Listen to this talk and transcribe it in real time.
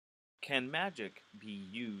Can magic be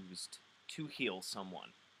used to heal someone?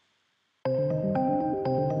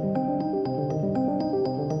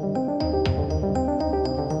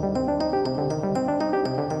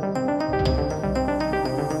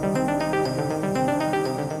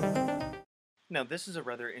 Now, this is a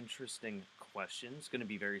rather interesting question. It's going to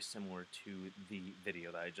be very similar to the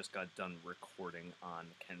video that I just got done recording on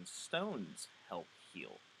can stones help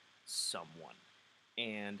heal someone?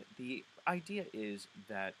 And the idea is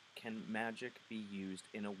that can magic be used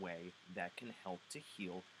in a way that can help to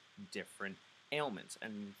heal different ailments?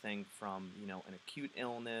 Anything from, an acute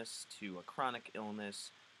illness to a chronic illness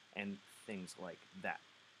and things like that.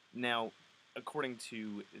 Now, according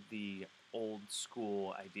to the old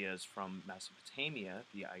school ideas from Mesopotamia,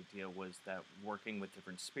 the idea was that working with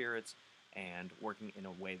different spirits and working in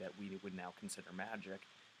a way that we would now consider magic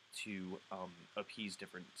to appease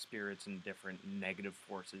different spirits and different negative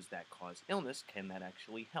forces that cause illness, can that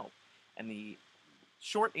actually help? And the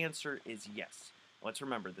short answer is yes. Let's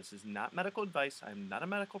remember, this is not medical advice. I'm not a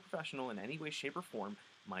medical professional in any way, shape, or form.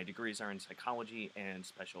 My degrees are in psychology and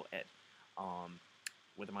special ed,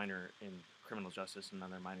 with a minor in criminal justice and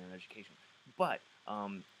another minor in education. But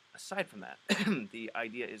aside from that, the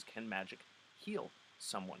idea is, can magic heal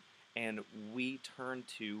someone? And we turn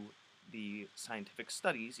to the scientific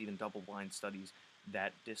studies, even double-blind studies,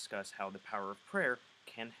 that discuss how the power of prayer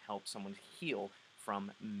can help someone heal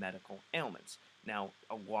from medical ailments. Now,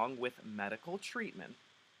 along with medical treatment,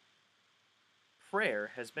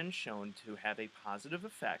 prayer has been shown to have a positive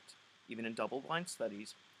effect, even in double-blind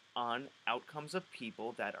studies, on outcomes of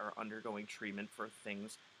people that are undergoing treatment for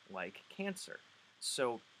things like cancer.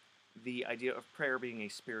 So the idea of prayer being a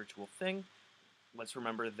spiritual thing, let's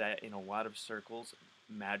remember that in a lot of circles,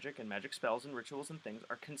 magic and magic spells and rituals and things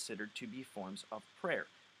are considered to be forms of prayer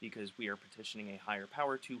because we are petitioning a higher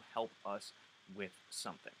power to help us with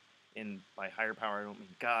something. And by higher power, I don't mean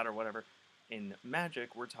God or whatever. In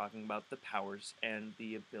magic, we're talking about the powers and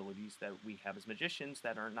the abilities that we have as magicians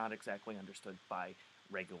that are not exactly understood by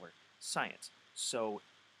regular science. So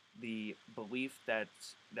the belief that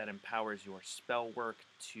empowers your spell work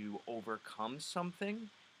to overcome something,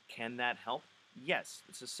 can that help? Yes.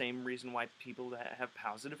 It's the same reason why people that have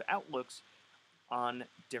positive outlooks on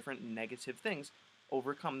different negative things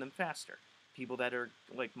overcome them faster. People that are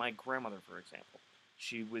like my grandmother, for example.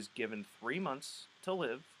 She was given 3 months to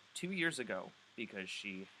live 2 years ago because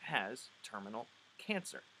she has terminal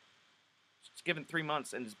cancer. She's given 3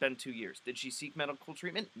 months and it's been 2 years. Did she seek medical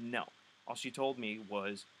treatment? No. All she told me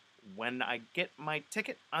was, when I get my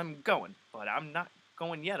ticket, I'm going. But I'm not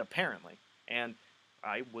going yet, apparently. And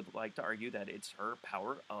I would like to argue that it's her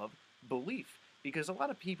power of belief. Because a lot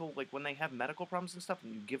of people, like when they have medical problems and stuff,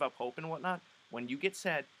 and you give up hope and whatnot, when you get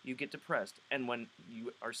sad, you get depressed. And when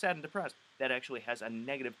you are sad and depressed, that actually has a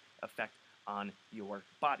negative effect on your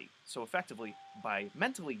body. So effectively, by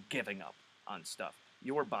mentally giving up on stuff,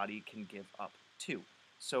 your body can give up too.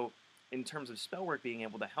 So in terms of spell work being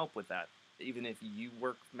able to help with that, even if you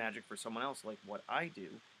work magic for someone else like what I do,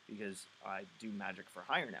 because I do magic for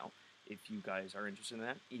hire now, if you guys are interested in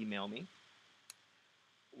that, email me.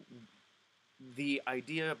 The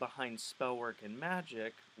idea behind spell work and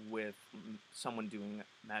magic with someone doing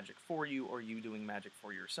magic for you or you doing magic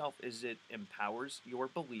for yourself is it empowers your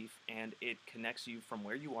belief and it connects you from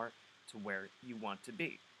where you are to where you want to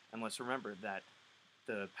be. And let's remember that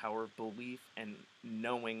the power of belief and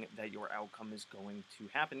knowing that your outcome is going to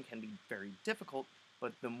happen can be very difficult,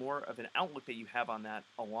 but the more of an outlook that you have on that,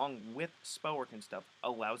 along with spell work and stuff,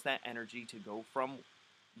 allows that energy to go from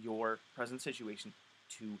your present situation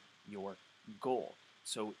to your goal.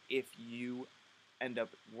 So if you end up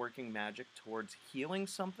working magic towards healing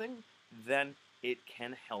something, then it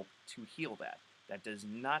can help to heal that. That does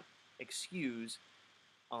not excuse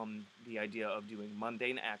the idea of doing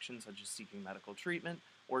mundane actions such as seeking medical treatment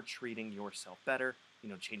or treating yourself better,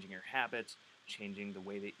 changing your habits, changing the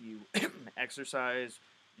way that you exercise,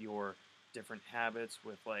 your different habits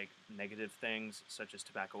with like negative things such as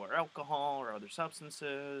tobacco or alcohol or other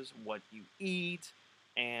substances, what you eat,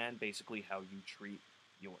 and basically how you treat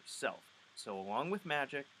yourself. So along with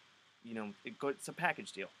magic, it's a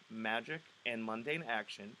package deal. Magic and mundane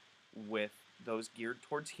action with those geared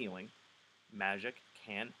towards healing. Magic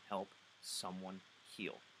can help someone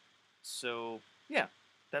heal. So, yeah,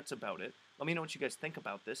 that's about it. Let me know what you guys think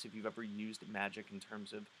about this, if you've ever used magic in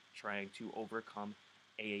terms of trying to overcome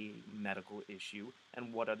a medical issue,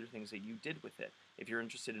 and what other things that you did with it. If you're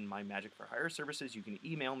interested in my Magic for Hire services, you can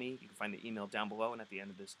email me. You can find the email down below and at the end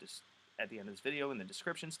of this video in the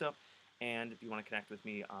description stuff. And if you want to connect with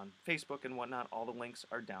me on Facebook and whatnot, all the links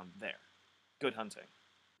are down there. Good hunting.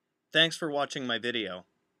 Thanks for watching my video.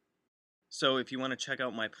 So if you want to check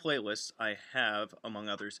out my playlists, I have, among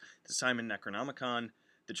others, the Simon Necronomicon,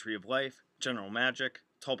 the Tree of Life, General Magic,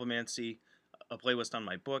 Tulpamancy, a playlist on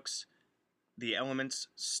my books, the elements,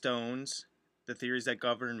 stones, the theories that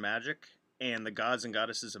govern magic, and the gods and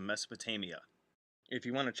goddesses of Mesopotamia. If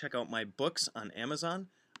you want to check out my books on Amazon,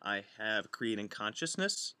 I have Creating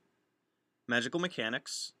Consciousness, Magical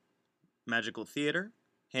Mechanics, Magical Theater,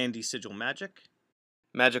 Handy Sigil Magic,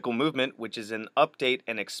 Magical Movement, which is an update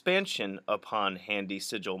and expansion upon Handy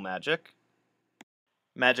Sigil Magic,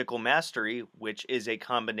 Magical Mastery, which is a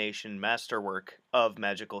combination masterwork of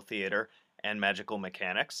Magical Theater and Magical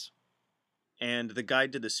Mechanics, and The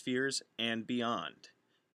Guide to the Spheres and Beyond.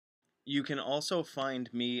 You can also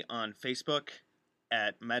find me on Facebook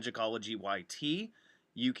at MagicologyYT.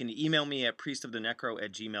 You can email me at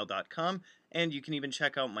priestofthenecro@gmail.com, and you can even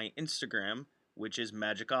check out my Instagram, which is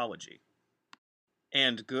Magicology.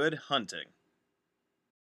 And good hunting.